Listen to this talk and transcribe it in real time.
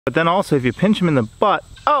But then also if you pinch them in the butt,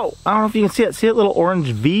 oh, I don't know if you can see it. See that little orange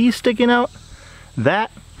V sticking out? That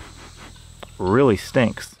really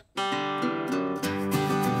stinks.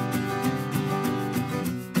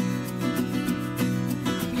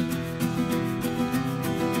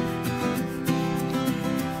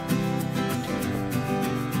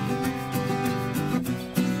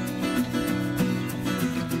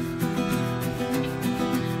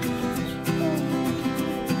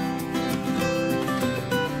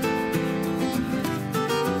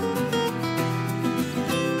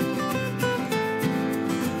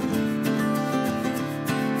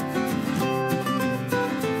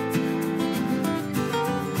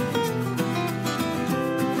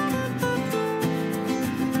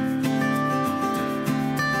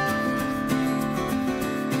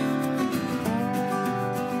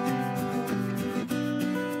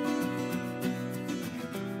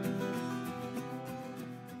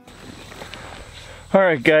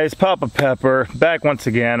 Alright guys, Papa Pepper back once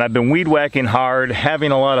again. I've been weed whacking hard,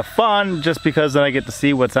 having a lot of fun just because then I get to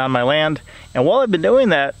see what's on my land. And while I've been doing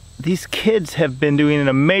that, these kids have been doing an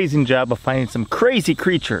amazing job of finding some crazy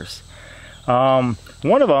creatures. One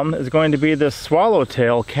of them is going to be this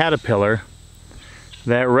swallowtail caterpillar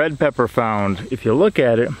that Red Pepper found. If you look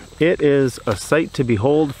at it, it is a sight to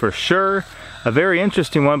behold for sure. A very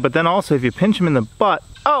interesting one, but then also if you pinch them in the butt,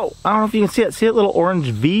 oh, I don't know if you can see it. See that little orange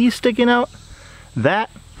V sticking out? That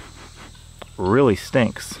really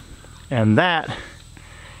stinks. And that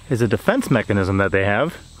is a defense mechanism that they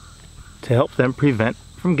have to help them prevent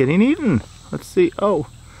from getting eaten. Let's see. Oh,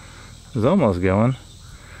 it's almost going.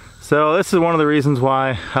 So this is one of the reasons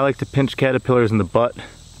why I like to pinch caterpillars in the butt.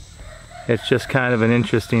 It's just kind of an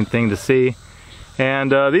interesting thing to see.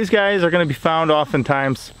 And these guys are going to be found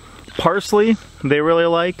oftentimes. Parsley, they really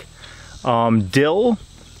like. Dill,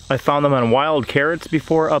 I found them on wild carrots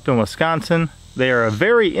before up in Wisconsin. They are a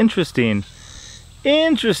very interesting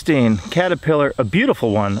caterpillar, a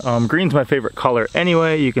beautiful one. Green's my favorite color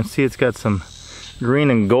anyway. You can see it's got some green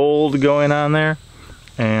and gold going on there.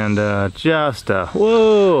 And just a,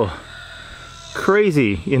 whoa,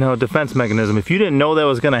 crazy, you know, defense mechanism. If you didn't know that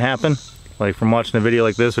was gonna happen, like from watching a video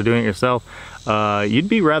like this or doing it yourself, you'd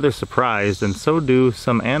be rather surprised, and so do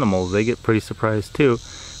some animals. They get pretty surprised too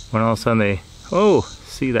when all of a sudden they, oh,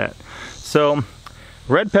 see that. So,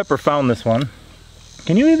 Red Pepper found this one.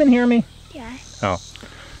 Can you even hear me? Yeah. Oh.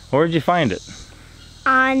 Where did you find it?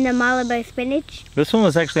 On the Malabar spinach. This one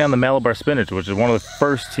was actually on the Malabar spinach, which is one of the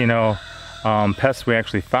first, you know, pests we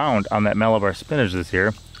actually found on that Malabar spinach this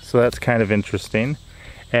year. So that's kind of interesting.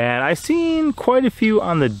 And I seen quite a few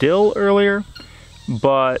on the dill earlier,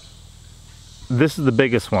 but this is the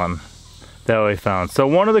biggest one that we found. So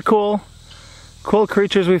one of the cool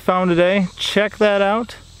creatures we found today. Check that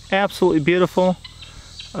out. Absolutely beautiful.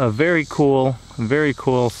 A very cool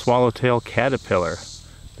swallowtail caterpillar.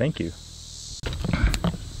 Thank you.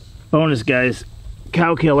 Bonus, guys.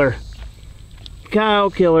 Cow killer. Cow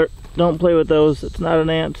killer. Don't play with those. It's not an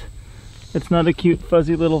ant. It's not a cute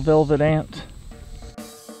fuzzy little velvet ant.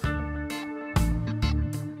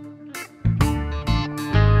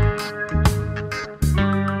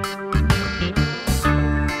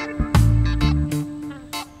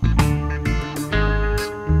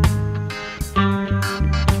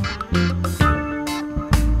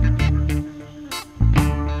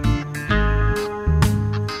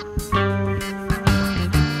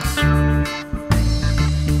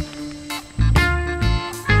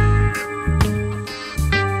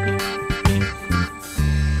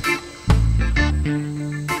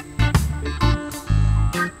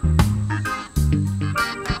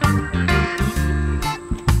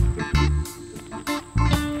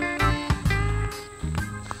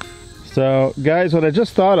 So guys, what I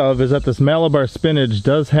just thought of is that this Malabar spinach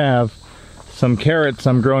does have some carrots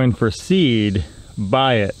I'm growing for seed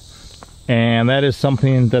by it, and that is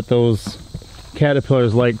something that those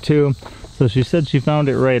caterpillars like too. So she said she found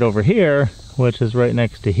it right over here, which is right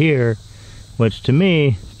next to here, which to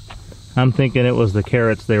me, I'm thinking it was the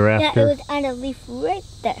carrots they were after. Yeah, it was on a leaf right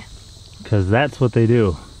there. Because that's what they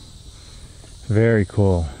do. Very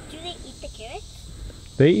cool. Do they eat the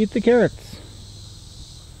carrots? They eat the carrots.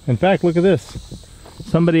 In fact, look at this.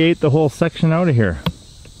 Somebody ate the whole section out of here.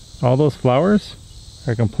 All those flowers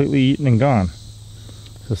are completely eaten and gone.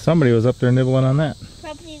 So somebody was up there nibbling on that.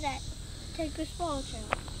 Probably that tiger swallowtail.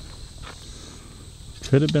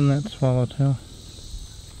 Could have been that swallowtail.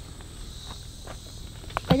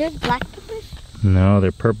 Are those black peppers? No,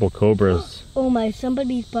 they're purple cobras. Oh my,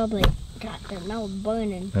 somebody's probably got their mouth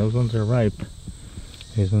burning. Those ones are ripe.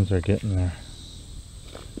 These ones are getting there.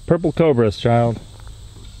 Purple cobras, child.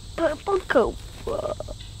 Purple cobra.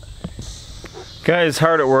 Guys,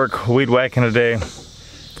 hard at work, weed whacking today,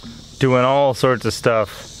 doing all sorts of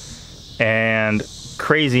stuff, and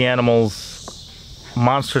crazy animals.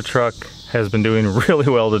 Monster truck has been doing really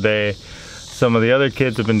well today. Some of the other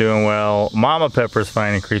kids have been doing well. Mama Pepper's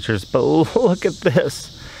finding creatures, but look at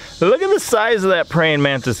this. Look at the size of that praying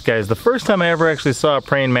mantis, guys. The first time I ever actually saw a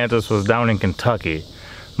praying mantis was down in Kentucky.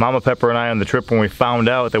 Mama Pepper and I, on the trip when we found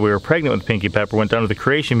out that we were pregnant with Pinky Pepper, went down to the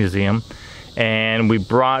Creation Museum, and we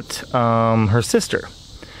brought her sister.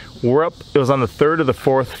 We're up, it was on the 3rd or the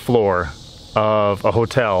 4th floor of a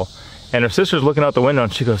hotel, and her sister's looking out the window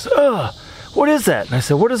and she goes, "Ugh, what is that?" And I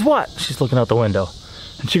said, "What is what?" She's looking out the window.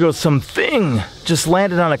 And she goes, "Something just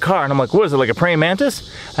landed on a car." And I'm like, "What is it, like a praying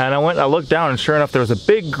mantis?" And I looked down, and sure enough, there was a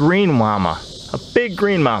big green mama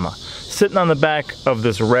sitting on the back of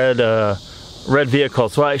this red vehicle.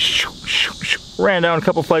 So I ran down a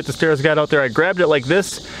couple flights of stairs, got out there, I grabbed it like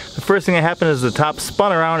this. The first thing that happened is the top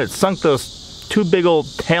spun around, it sunk those 2 big old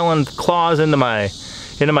taloned claws into my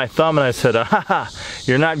thumb, and I said, "Ha,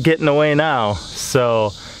 you're not getting away now."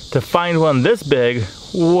 So to find one this big,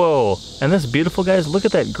 whoa. And this beautiful, guys, look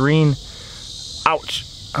at that green, ouch.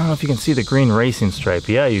 I don't know if you can see the green racing stripe.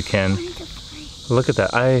 Yeah, you can. Look at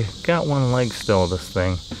that. I got one leg still of this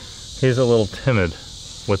thing. He's a little timid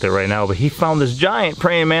with it right now, but he found this giant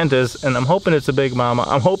praying mantis, and I'm hoping it's a big mama.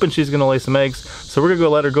 I'm hoping she's gonna lay some eggs, so we're gonna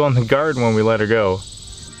go let her go in the garden when we let her go.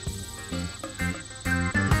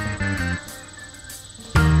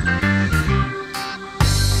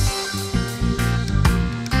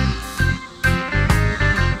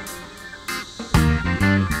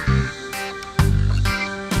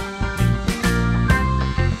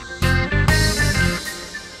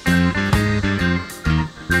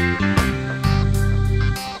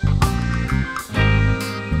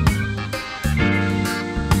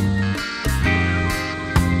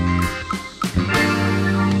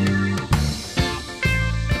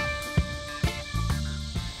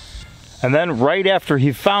 And then right after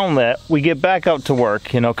he found that, we get back out to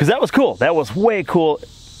work, you know, because that was cool. That was way cool,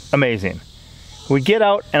 amazing. We get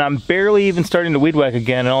out, and I'm barely even starting to weed whack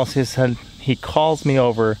again, and all of a sudden, he calls me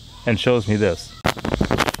over and shows me this.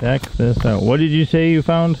 Check this out. What did you say you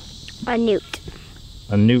found? A newt.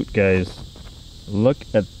 A newt, guys. Look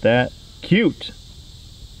at that cute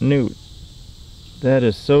newt. That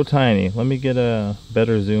is so tiny. Let me get a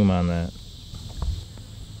better zoom on that.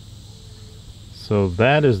 So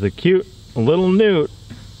that is the cute little newt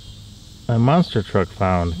a monster truck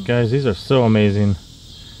found. Guys, these are so amazing,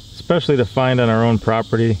 especially to find on our own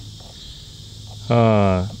property.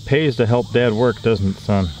 Pays to help Dad work, doesn't it,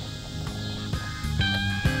 son?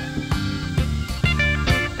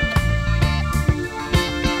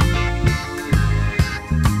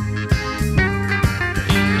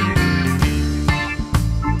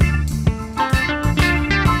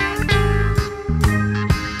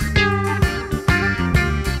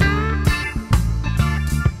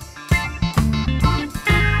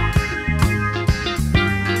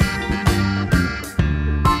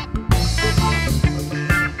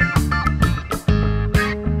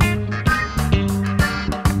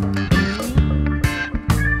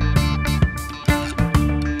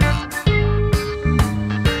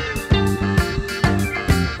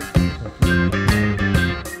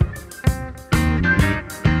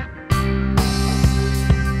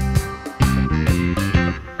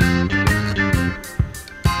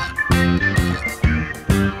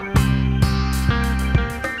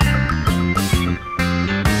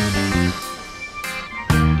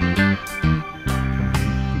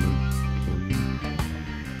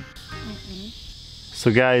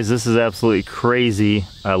 So guys, this is absolutely crazy.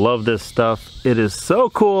 I love this stuff. It is so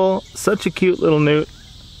cool, such a cute little newt.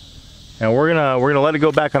 And we're gonna let it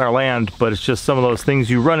go back on our land, but it's just some of those things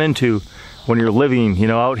you run into when you're living, you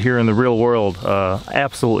know, out here in the real world. I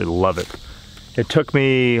absolutely love it. It took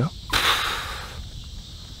me, it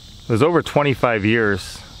was over 25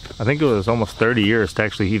 years. I think it was almost 30 years to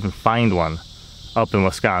actually even find one up in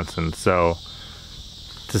Wisconsin. So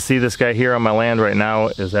to see this guy here on my land right now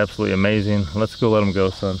is absolutely amazing. Let's go let him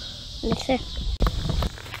go, son. Yes, sir.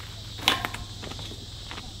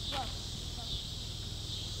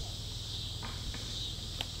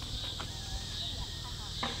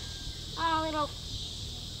 Oh, a little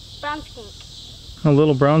brown skink. A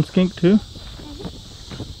little brown skink too?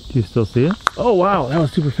 Do you still see it? Oh wow, that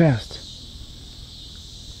was super fast.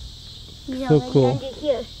 So cool.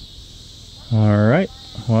 All right.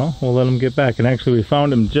 Well, we'll let him get back. And actually, we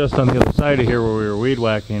found him just on the other side of here where we were weed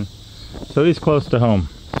whacking. So he's close to home.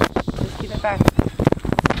 Just keep it back.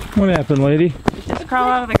 What happened, lady? Just crawl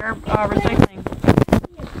out of the recycling.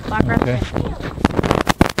 Black okay.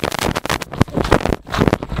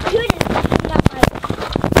 Got my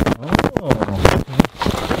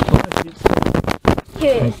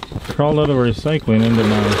Good. Crawled out of recycling into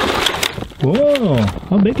my... Whoa!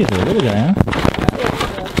 How big is it? Little guy, huh?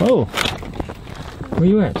 Oh! Where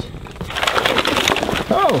you at?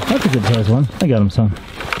 Oh! That's a good size one. I got him some.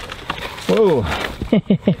 Whoa!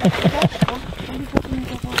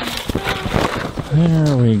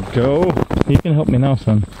 There we go. You can help me now,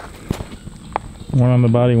 son. One on the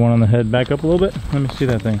body, one on the head. Back up a little bit. Let me see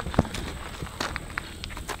that thing.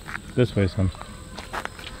 This way, son.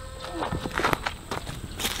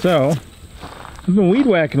 So, I've been weed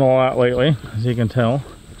whacking a lot lately, as you can tell.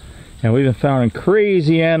 And we've been finding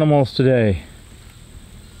crazy animals today.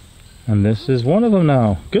 And this is one of them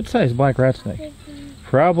now. Good sized black rat snake.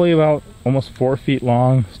 Probably about almost 4 feet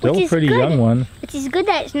long. Still a pretty young one. Which is good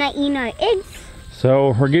that it's not eating our eggs.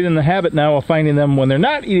 So we're getting in the habit now of finding them when they're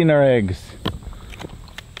not eating our eggs.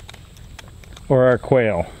 Or our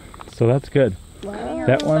quail. So that's good. Wow.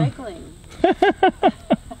 That one. Good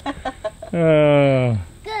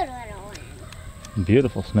little one.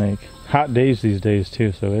 Beautiful snake. Hot days these days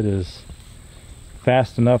too, so it is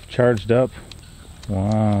fast enough, charged up.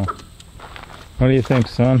 Wow. What do you think,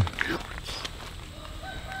 son?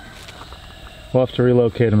 We'll have to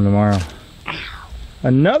relocate him tomorrow.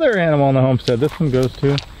 Another animal on the homestead. This one goes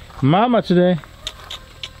to Mama today.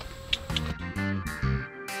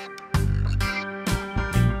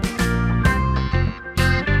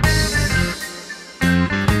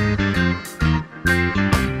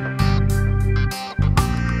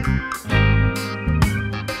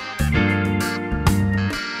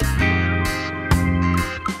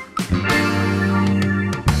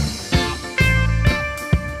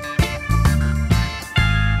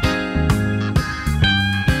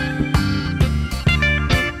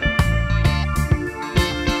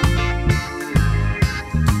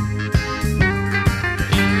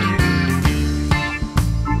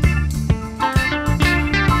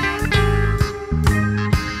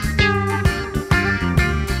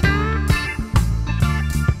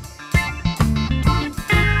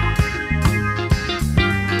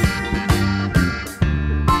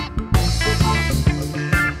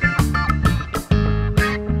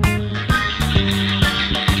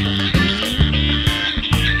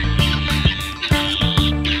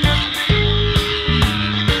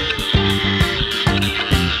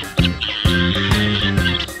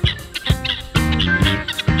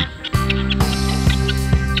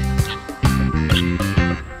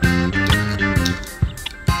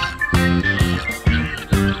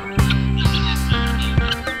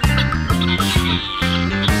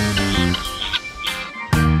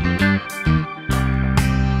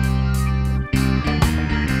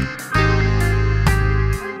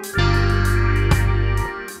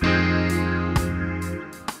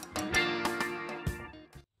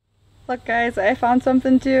 Look guys, I found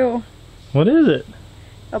something too. What is it?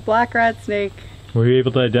 A black rat snake. Were you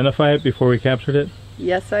able to identify it before we captured it?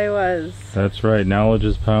 Yes, I was. That's right, knowledge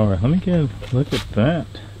is power. Let me get a look at that.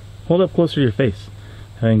 Hold up closer to your face.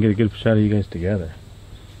 I can get a good shot of you guys together.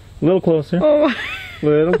 A little closer. Oh. A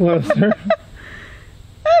little closer.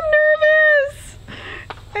 I'm nervous.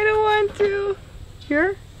 I don't want to.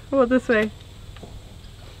 Here? How about this way?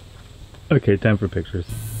 Okay, time for pictures.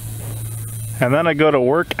 And then I go to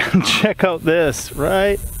work and check out this,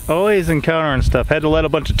 right? Always encountering stuff. Had to let a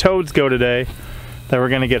bunch of toads go today that were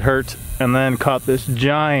gonna get hurt, and then caught this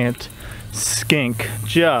giant skink.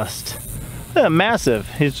 Just massive.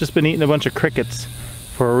 He's just been eating a bunch of crickets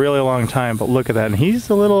for a really long time, but look at that. And he's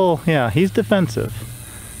a little, yeah, he's defensive.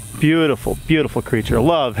 Beautiful, beautiful creature.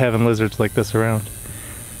 Love having lizards like this around,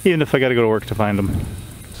 even if I gotta go to work to find them.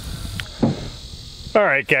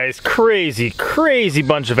 Alright guys, crazy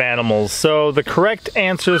bunch of animals. So the correct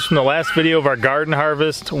answers from the last video of our garden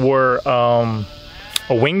harvest were a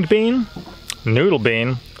winged bean, noodle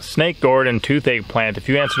bean, snake gourd, and tooth eggplant. If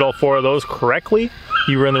you answered all 4 of those correctly,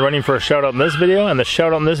 you were in the running for a shout out in this video, and the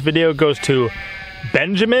shout out in this video goes to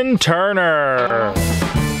Benjamin Turner.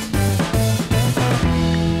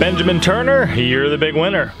 Benjamin Turner, you're the big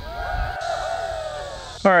winner.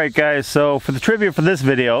 Alright guys, so for the trivia for this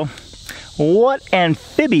video, what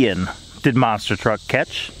amphibian did Monster Truck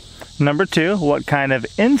catch? Number 2, what kind of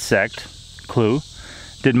insect, clue,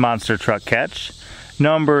 did Monster Truck catch?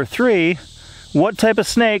 Number 3, what type of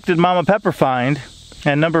snake did Mama Pepper find?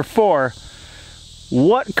 And number 4,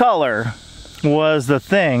 what color was the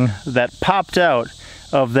thing that popped out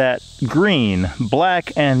of that green,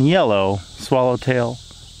 black, and yellow swallowtail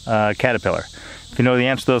caterpillar? If you know the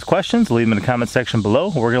answer to those questions, leave them in the comment section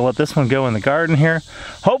below. We're gonna let this one go in the garden here.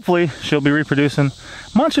 Hopefully, she'll be reproducing.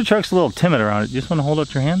 Monster Truck's a little timid around it. You just wanna hold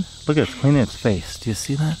out your hand? Look at it, it's cleaning its face. Do you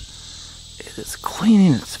see that? It is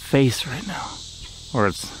cleaning its face right now. Or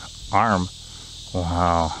its arm.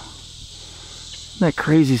 Wow. Isn't that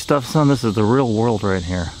crazy stuff, son? This is the real world right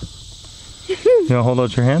here. You want to hold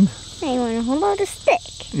out your hand? I want to hold out a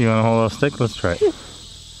stick. You want to hold out a stick? Let's try it.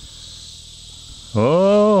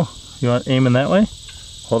 Oh, you want aiming that way?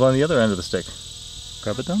 Hold on the other end of the stick.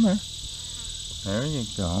 Grab it down there. There you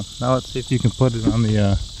go. Now let's see if you can put it on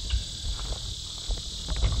the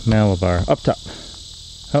Malabar. Up top.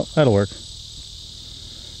 Oh, that'll work.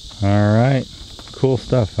 Alright. Cool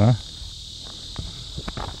stuff, huh?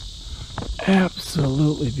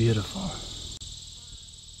 Absolutely beautiful.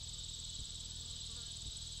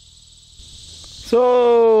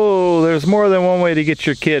 So, there's more than one way to get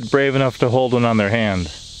your kid brave enough to hold one on their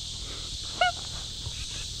hand.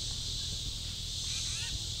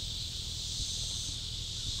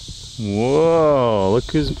 Whoa, look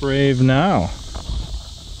who's brave now.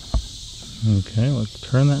 Okay, let's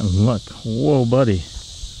turn that and look. Whoa, buddy.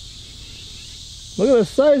 Look at the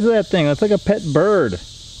size of that thing. That's like a pet bird.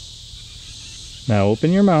 Now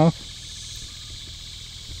open your mouth.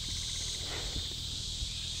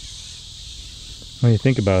 What do you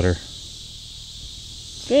think about her?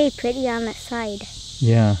 Very pretty on the side.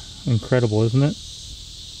 Yeah, incredible, isn't it?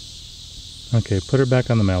 Okay, put her back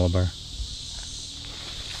on the Malabar.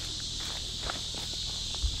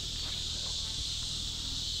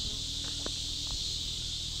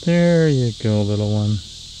 There you go, little one.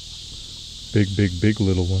 Big, big, big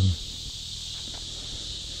little one.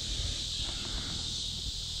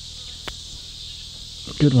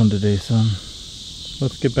 Good one today, son.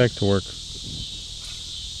 Let's get back to work.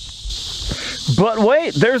 But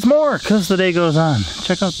wait, there's more, because the day goes on.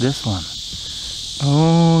 Check out this one.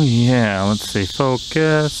 Oh yeah, let's see.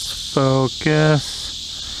 Focus, focus.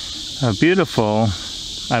 A beautiful,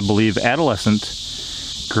 I believe, adolescent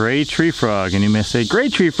gray tree frog. And you may say, gray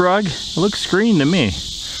tree frog? It looks green to me.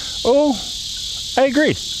 Oh, I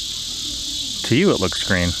agree. To you it looks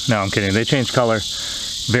green. No, I'm kidding. They change color.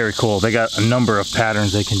 Very cool. They got a number of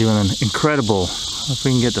patterns they can do, and an incredible, if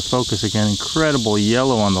we can get the focus again, incredible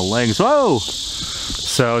yellow on the legs. Whoa!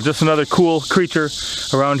 So just another cool creature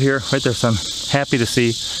around here. Right there, son. Happy to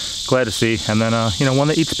see. Glad to see. And then, you know, one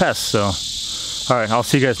that eats pests. So, all right, I'll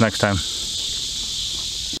see you guys next time.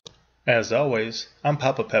 As always, I'm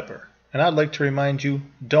Papa Pepper, and I'd like to remind you,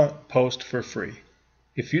 don't post for free.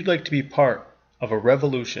 If you'd like to be part of a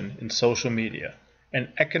revolution in social media,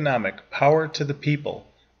 an economic power to the people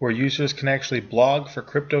where users can actually blog for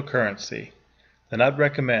cryptocurrency, then I'd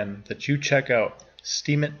recommend that you check out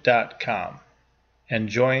steemit.com and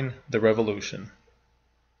join the revolution.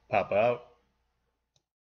 Papa out.